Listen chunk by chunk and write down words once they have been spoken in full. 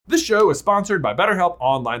show is sponsored by BetterHelp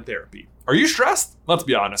Online Therapy. Are you stressed? Let's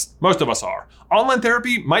be honest, most of us are. Online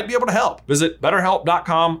therapy might be able to help. Visit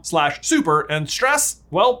betterhelp.com/super and stress,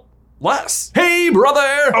 well, less. Hey,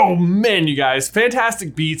 brother! Oh man, you guys,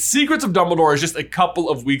 Fantastic Beasts Secrets of Dumbledore is just a couple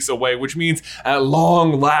of weeks away, which means at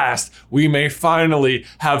long last, we may finally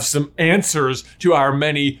have some answers to our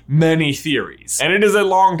many, many theories. And it is a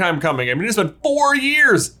long time coming. I mean, it's been 4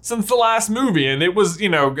 years since the last movie, and it was,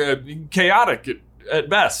 chaotic at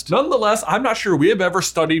best. Nonetheless, I'm not sure we have ever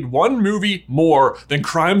studied one movie more than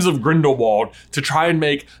Crimes of Grindelwald to try and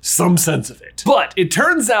make some sense of it. But it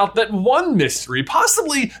turns out that one mystery,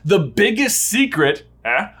 possibly the biggest secret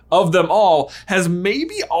of them all, has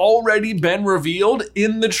maybe already been revealed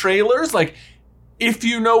in the trailers. Like, if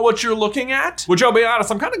you know what you're looking at. Which, I'll be honest,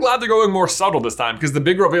 I'm kind of glad they're going more subtle this time, because the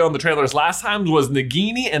big reveal in the trailers last time was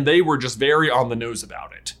Nagini, and they were just very on the nose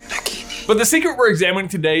about it. Nagini. But the secret we're examining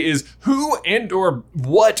today is who and or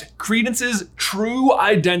what Credence's true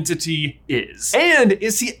identity is. And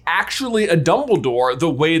is he actually a Dumbledore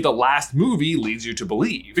the way the last movie leads you to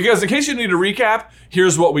believe? Because in case you need a recap,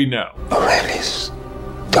 here's what we know. Aurelius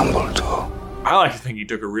Dumbledore. I like to think he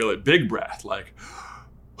took a really big breath, like,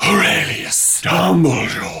 Aurelius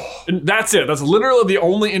Dumbledore. And that's it. That's literally the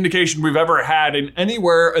only indication we've ever had in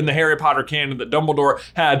anywhere in the Harry Potter canon that Dumbledore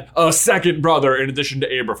had a second brother in addition to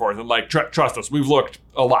Aberforth. And trust us, we've looked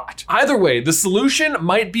a lot. Either way, the solution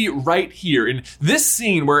might be right here in this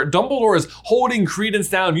scene where Dumbledore is holding Credence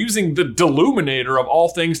down using the Deluminator of all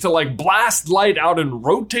things to blast light out and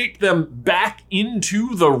rotate them back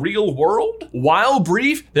into the real world. While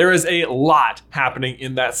brief, there is a lot happening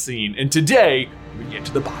in that scene. And today, we get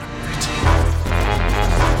to the bottom of it.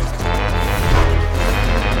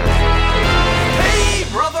 Hey,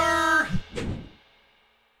 brother!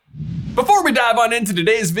 Before we dive on into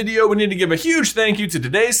today's video, we need to give a huge thank you to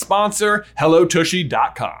today's sponsor,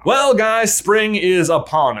 HelloTushy.com. Well, guys, spring is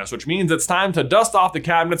upon us, which means it's time to dust off the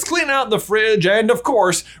cabinets, clean out the fridge, and of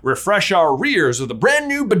course, refresh our rears with a brand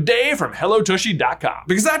new bidet from HelloTushy.com.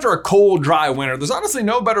 Because after a cold, dry winter, there's honestly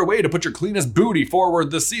no better way to put your cleanest booty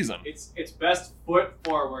forward this season. It's best foot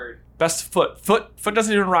forward. Best foot. Foot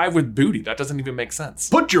doesn't even rhyme with booty. That doesn't even make sense.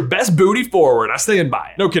 Put your best booty forward. I stand by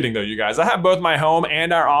it. No kidding though, you guys. I have both my home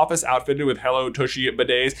and our office outfitted with Hello Tushy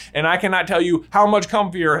bidets, and I cannot tell you how much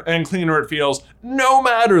comfier and cleaner it feels no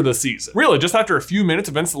matter the season. Really, just after a few minutes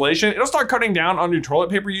of installation, it'll start cutting down on your toilet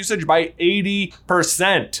paper usage by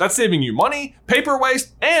 80%. That's saving you money, paper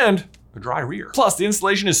waste, and a dry rear. Plus, the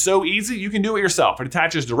installation is so easy, you can do it yourself. It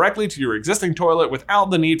attaches directly to your existing toilet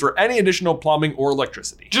without the need for any additional plumbing or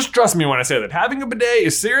electricity. Just trust me when I say that having a bidet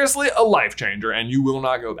is seriously a life changer and you will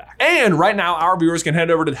not go back. And right now, our viewers can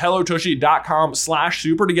head over to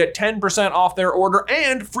HelloTushy.com/super to get 10% off their order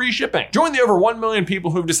and free shipping. Join the over 1 million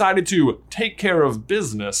people who've decided to take care of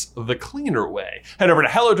business the cleaner way. Head over to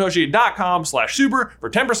HelloTushy.com/super for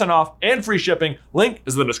 10% off and free shipping. Link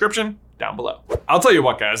is in the description down below. I'll tell you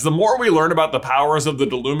what, guys, the more we learn about the powers of the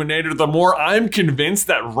Deluminator, the more I'm convinced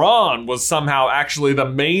that Ron was somehow actually the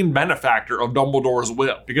main benefactor of Dumbledore's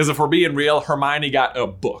will. Because if we're being real, Hermione got a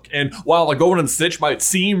book. And while a golden stitch might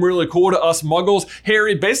seem really cool to us muggles,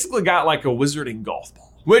 Harry basically got like a wizarding golf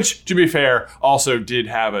ball. Which, to be fair, also did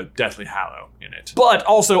have a Deathly Hallow in it. But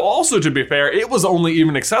also to be fair, it was only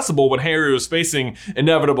even accessible when Harry was facing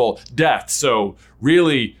inevitable death. So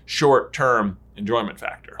really short-term enjoyment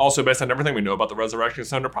factor. Also, based on everything we know about the Resurrection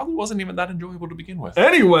Center, probably wasn't even that enjoyable to begin with.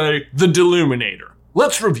 Anyway, the Deluminator.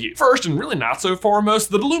 Let's review. First, and really not so foremost,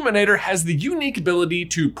 the Deluminator has the unique ability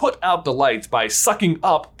to put out the lights by sucking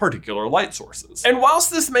up particular light sources. And whilst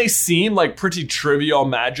this may seem like pretty trivial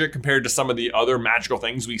magic compared to some of the other magical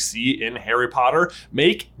things we see in Harry Potter,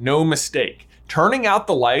 make no mistake. Turning out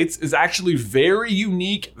the lights is actually very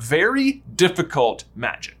unique, very difficult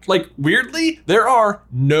magic. Weirdly, there are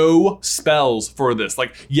no spells for this.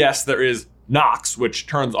 Yes, there is Nox, which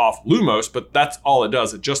turns off Lumos, but that's all it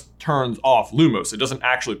does. It just turns off Lumos. It doesn't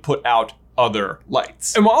actually put out other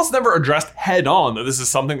lights. And while it's never addressed head on that this is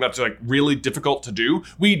something that's really difficult to do,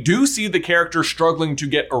 we do see the character struggling to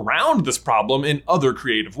get around this problem in other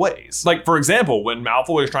creative ways. For example, when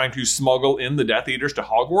Malfoy is trying to smuggle in the Death Eaters to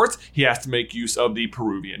Hogwarts, he has to make use of the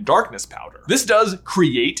Peruvian darkness powder. This does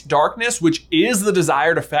create darkness, which is the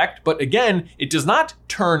desired effect, but again, it does not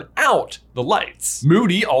turn out the lights.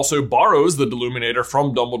 Moody also borrows the Deluminator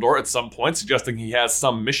from Dumbledore at some point, suggesting he has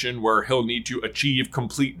some mission where he'll need to achieve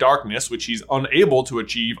complete darkness, which which he's unable to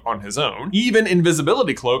achieve on his own. Even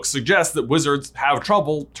invisibility cloaks suggest that wizards have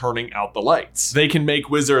trouble turning out the lights. They can make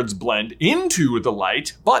wizards blend into the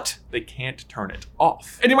light, but they can't turn it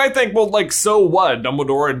off. And you might think, well, like, so what?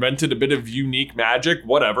 Dumbledore invented a bit of unique magic,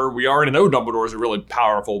 whatever. We already know Dumbledore's a really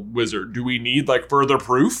powerful wizard. Do we need, like, further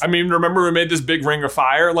proof? I mean, remember we made this big ring of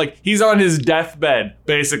fire? Like, he's on his deathbed,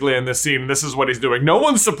 basically, in this scene, and this is what he's doing. No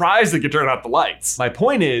one's surprised he could turn out the lights. My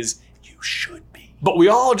point is, you should be. But we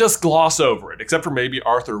all just gloss over it, except for maybe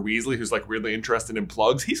Arthur Weasley, who's like really interested in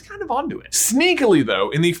plugs. He's kind of onto it. Sneakily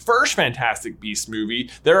though, in the first Fantastic Beasts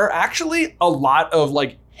movie, there are actually a lot of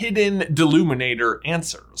like hidden Deluminator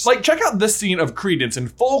answers. Like, check out this scene of Credence in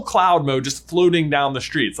full cloud mode just floating down the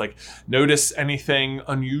streets. Like, notice anything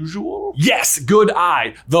unusual? Yes, good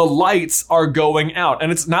eye. The lights are going out.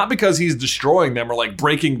 And it's not because he's destroying them or like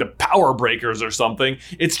breaking the power breakers or something.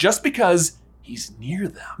 It's just because he's near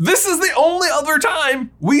them. This is the only other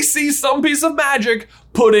time we see some piece of magic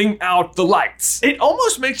putting out the lights. It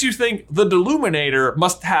almost makes you think the Deluminator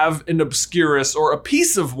must have an Obscurus or a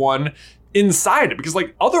piece of one inside it, because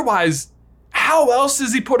like otherwise, how else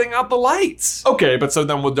is he putting out the lights? Okay, but so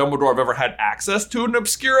then would Dumbledore have ever had access to an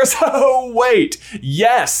Obscurus? Oh, wait.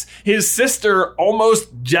 Yes, his sister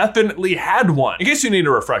almost definitely had one. In case you need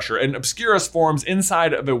a refresher, an Obscurus forms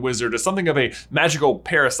inside of a wizard as something of a magical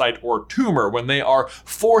parasite or tumor when they are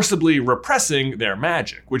forcibly repressing their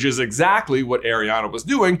magic, which is exactly what Ariana was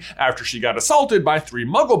doing after she got assaulted by 3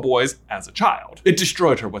 Muggle boys as a child. It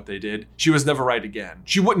destroyed her, what they did. She was never right again.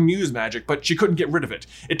 She wouldn't use magic, but she couldn't get rid of it.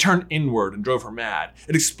 It turned inward and drove her mad.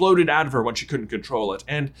 It exploded out of her when she couldn't control it,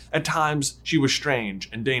 and at times she was strange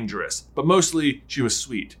and dangerous, but mostly she was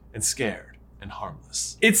sweet and scared and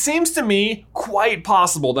harmless. It seems to me quite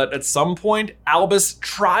possible that at some point Albus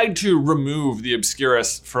tried to remove the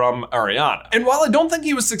Obscurus from Ariana. And while I don't think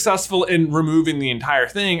he was successful in removing the entire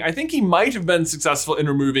thing, I think he might have been successful in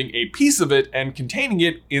removing a piece of it and containing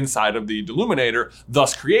it inside of the Deluminator,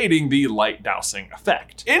 thus creating the light dousing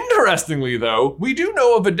effect. Interestingly though, we do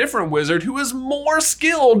know of a different wizard who is more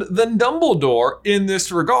skilled than Dumbledore in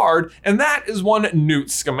this regard, and that is one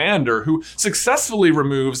Newt Scamander, who successfully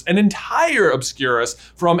removes an entire Obscurus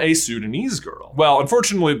from a Sudanese girl. Well,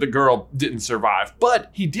 unfortunately, the girl didn't survive, but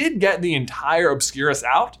he did get the entire Obscurus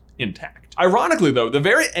out intact. Ironically, though, the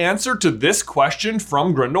very answer to this question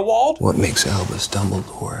from Grindelwald, what makes Albus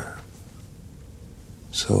Dumbledore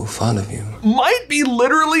so fond of you, might be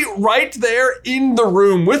literally right there in the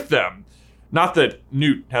room with them. Not that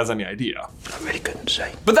Newt has any idea. I really couldn't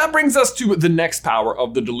say. But that brings us to the next power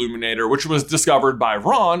of the Deluminator, which was discovered by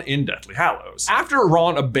Ron in Deathly Hallows. After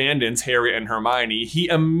Ron abandons Harry and Hermione, he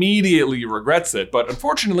immediately regrets it, but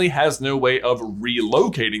unfortunately has no way of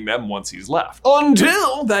relocating them once he's left.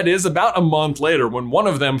 Until, that is, about a month later, when one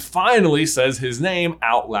of them finally says his name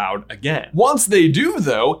out loud again. Once they do,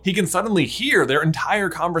 though, he can suddenly hear their entire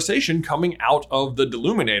conversation coming out of the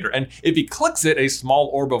Deluminator, and if he clicks it, a small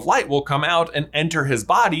orb of light will come out and enter his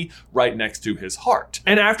body right next to his heart.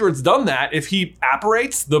 And after it's done that, if he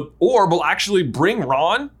apparates, the orb will actually bring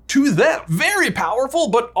Ron to them. Very powerful,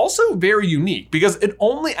 but also very unique because it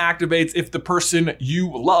only activates if the person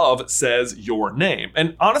you love says your name.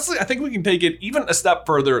 And honestly, I think we can take it even a step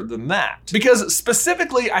further than that. Because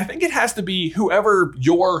specifically, I think it has to be whoever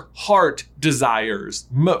your heart desires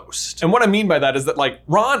most. And what I mean by that is that like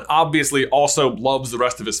Ron obviously also loves the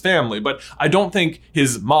rest of his family, but I don't think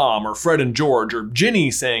his mom or Fred and George or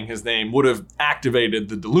Ginny saying his name would have activated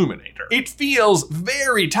the Deluminator. It feels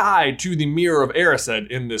very tied to the Mirror of Erised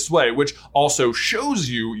in this way, which also shows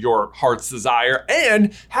you your heart's desire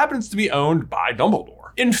and happens to be owned by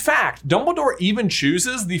Dumbledore. In fact, Dumbledore even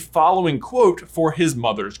chooses the following quote for his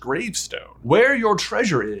mother's gravestone. "Where your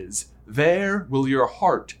treasure is, there will your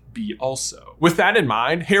heart be also." With that in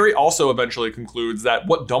mind, Harry also eventually concludes that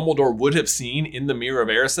what Dumbledore would have seen in the Mirror of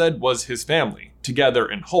Erised was his family, together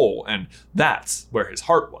and whole, and that's where his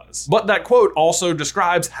heart was. But that quote also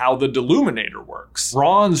describes how the Deluminator works.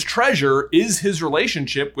 Ron's treasure is his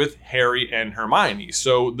relationship with Harry and Hermione,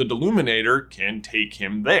 so the Deluminator can take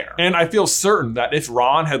him there. And I feel certain that if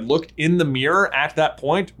Ron had looked in the mirror at that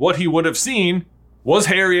point, what he would have seen was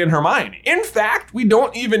Harry and Hermione. In fact, we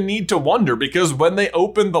don't even need to wonder because when they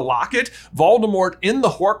open the locket, Voldemort in the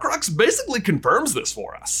Horcrux basically confirms this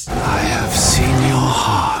for us. I have seen your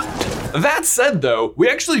heart. That said though, we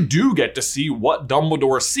actually do get to see what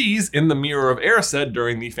Dumbledore sees in the Mirror of Erised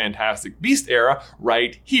during the Fantastic Beast era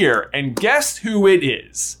right here. And guess who it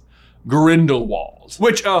is? Grindelwald.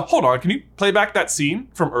 Which, hold on, can you play back that scene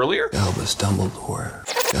from earlier? Albus Dumbledore.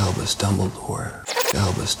 Albus Dumbledore.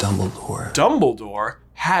 Albus Dumbledore. Dumbledore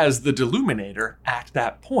has the Deluminator at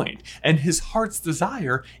that point, and his heart's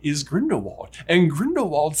desire is Grindelwald, and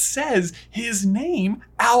Grindelwald says his name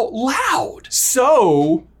out loud.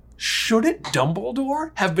 So, shouldn't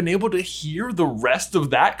Dumbledore have been able to hear the rest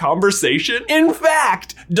of that conversation? In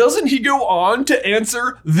fact, doesn't he go on to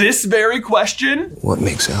answer this very question? What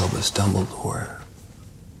makes Albus Dumbledore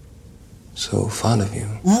so fond of you?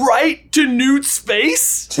 Right to Newt's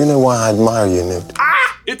face? Do you know why I admire you, Newt?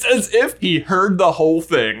 It's as if he heard the whole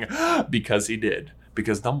thing. Because he did.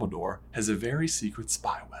 Because Dumbledore has a very secret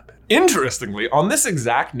spy weapon. Interestingly, on this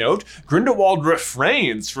exact note, Grindelwald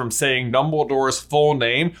refrains from saying Dumbledore's full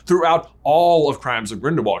name throughout all of Crimes of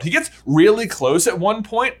Grindelwald. He gets really close at one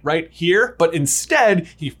point, right here, but instead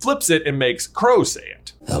he flips it and makes Crow say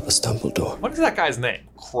it. Albus Dumbledore. What is that guy's name?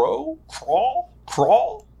 Crow? Crawl?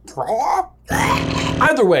 Crawl? Crawl?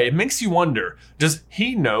 Either way, it makes you wonder, does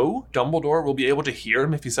he know Dumbledore will be able to hear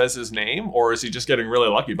him if he says his name, or is he just getting really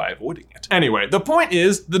lucky by avoiding it? Anyway, the point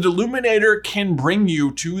is, the Deluminator can bring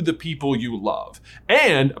you to the people you love.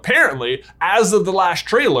 And apparently, as of the last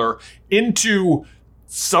trailer, into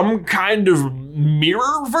some kind of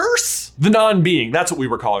mirror-verse? The non-being, that's what we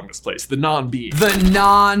were calling this place, the non-being. The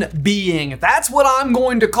non-being. That's what I'm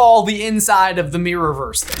going to call the inside of the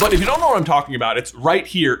Mirrorverse thing. But if you don't know what I'm talking about, it's right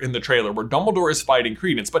here in the trailer where Dumbledore is fighting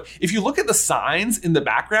Credence. But if you look at the signs in the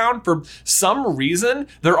background, for some reason,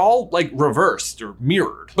 they're all like reversed or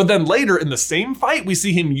mirrored. But then later in the same fight, we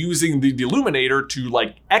see him using the Deluminator to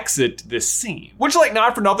like exit this scene. Which, like,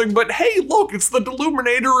 not for nothing, but hey, look, it's the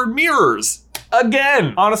Deluminator in mirrors.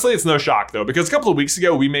 Again. Honestly, it's no shock though, because a couple of weeks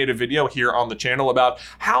ago, we made a video here on the channel about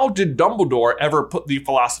how did Dumbledore ever put the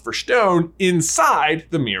Philosopher's Stone inside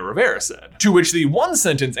the Mirror of Erised? To which the one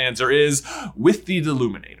sentence answer is, with the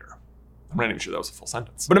Deluminator. I'm not even sure that was a full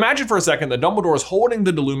sentence. But imagine for a second that Dumbledore is holding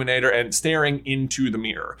the Deluminator and staring into the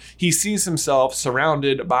mirror. He sees himself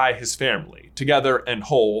surrounded by his family, together and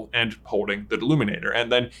whole, and holding the Deluminator.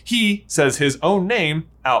 And then he says his own name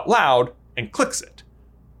out loud and clicks it.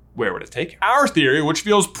 Where would it take him? Our theory, which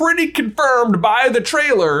feels pretty confirmed by the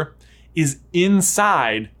trailer, is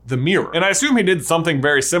inside the mirror. And I assume he did something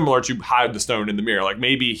very similar to hide the stone in the mirror. Like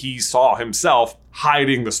maybe he saw himself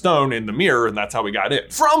hiding the stone in the mirror and that's how he got in.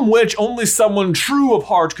 From which only someone true of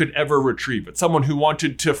heart could ever retrieve it. Someone who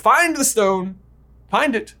wanted to find the stone,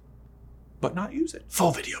 find it, but not use it.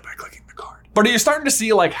 Full video by clicking the card. But are you starting to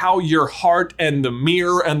see like how your heart and the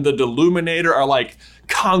mirror and the Deluminator are like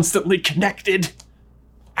constantly connected?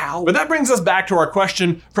 Ow. But that brings us back to our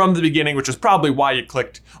question from the beginning, which is probably why you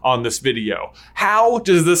clicked on this video. How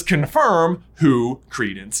does this confirm who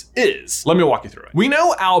Credence is? Let me walk you through it. We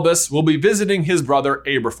know Albus will be visiting his brother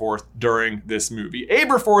Aberforth during this movie.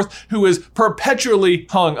 Aberforth, who is perpetually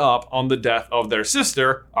hung up on the death of their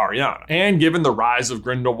sister, Ariana. And given the rise of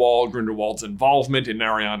Grindelwald, Grindelwald's involvement in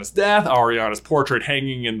Ariana's death, Ariana's portrait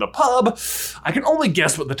hanging in the pub, I can only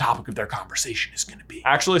guess what the topic of their conversation is gonna be.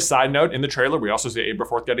 Actually, side note, in the trailer, we also see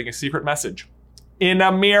Aberforth getting a secret message in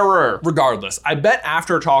a mirror. Regardless, I bet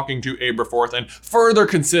after talking to Aberforth and further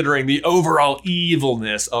considering the overall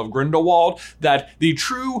evilness of Grindelwald, that the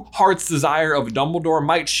true heart's desire of Dumbledore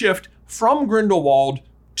might shift from Grindelwald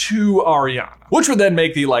to Ariana, which would then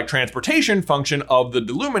make the like transportation function of the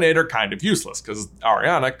Deluminator kind of useless because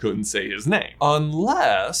Ariana couldn't say his name.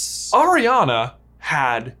 Unless Ariana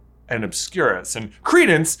had an Obscurus, and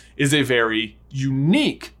Credence is a very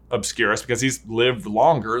unique Obscurus because he's lived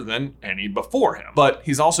longer than any before him. But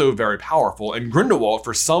he's also very powerful, and Grindelwald,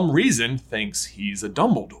 for some reason, thinks he's a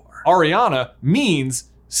Dumbledore. Ariana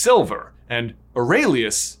means silver, and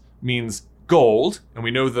Aurelius means gold, and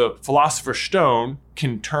we know the Philosopher's Stone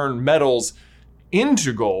can turn metals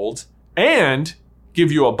into gold and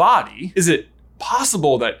give you a body. Is it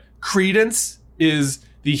possible that Credence is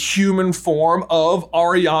the human form of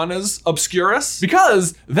Ariana's Obscurus?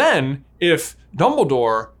 Because then, if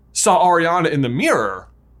Dumbledore saw Ariana in the mirror,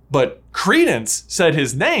 but Credence said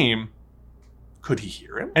his name, could he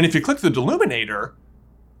hear him? And if you click the Deluminator,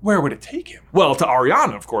 where would it take him? Well, to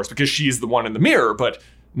Ariana, of course, because she's the one in the mirror, but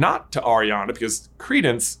not to Ariana because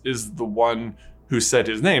Credence is the one who said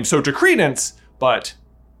his name. So to Credence, but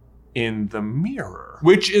in the mirror,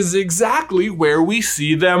 which is exactly where we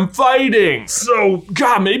see them fighting. So,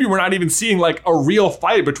 God, maybe we're not even seeing like a real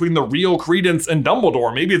fight between the real Credence and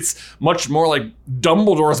Dumbledore. Maybe it's much more like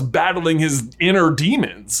Dumbledore's battling his inner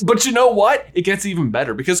demons. But you know what? It gets even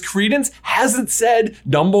better because Credence hasn't said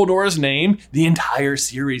Dumbledore's name the entire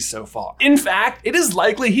series so far. In fact, it is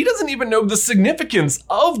likely he doesn't even know the significance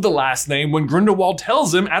of the last name when Grindelwald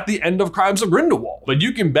tells him at the end of Crimes of Grindelwald. But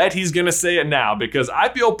you can bet he's gonna say it now because I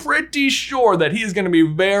feel pretty sure that he's gonna be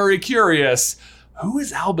very curious. Who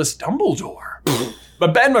is Albus Dumbledore?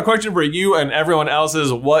 But Ben, my question for you and everyone else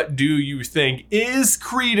is, what do you think? Is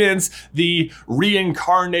Credence the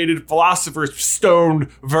reincarnated Philosopher's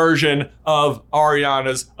Stone version of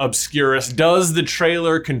Ariana's Obscurus? Does the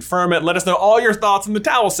trailer confirm it? Let us know all your thoughts in the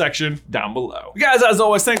towel section down below. Guys, as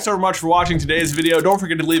always, thanks so much for watching today's video. Don't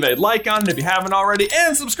forget to leave a like on it if you haven't already,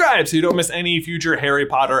 and subscribe so you don't miss any future Harry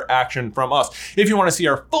Potter action from us. If you want to see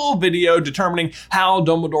our full video determining how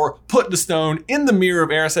Dumbledore put the stone in the Mirror of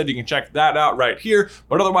Erised, you can check that out right here.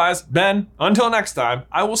 But otherwise, Ben, until next time,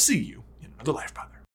 I will see you in another life pod.